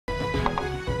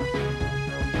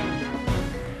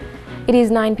It is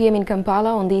 9 p.m. in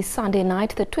Kampala on this Sunday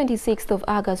night, the 26th of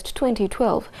August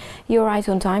 2012. You're right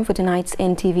on time for tonight's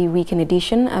NTV Weekend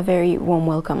Edition. A very warm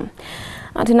welcome.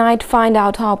 Tonight, find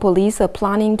out how police are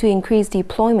planning to increase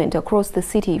deployment across the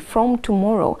city from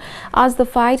tomorrow as the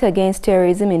fight against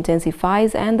terrorism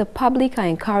intensifies and the public are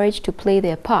encouraged to play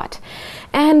their part.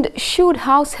 And should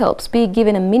house helps be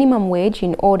given a minimum wage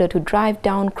in order to drive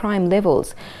down crime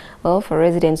levels? Well, for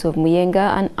residents of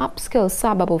Muyenga, an upscale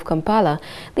suburb of Kampala,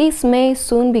 this may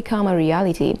soon become a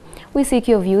reality. We seek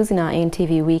your views in our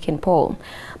NTV Weekend poll.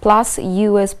 Plus,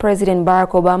 U.S. President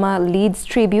Barack Obama leads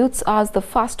tributes as the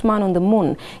first man on the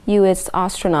moon. U.S.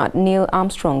 astronaut Neil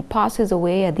Armstrong passes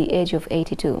away at the age of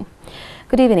 82.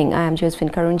 Good evening, I am Josephine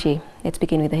Karunji. Let's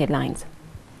begin with the headlines.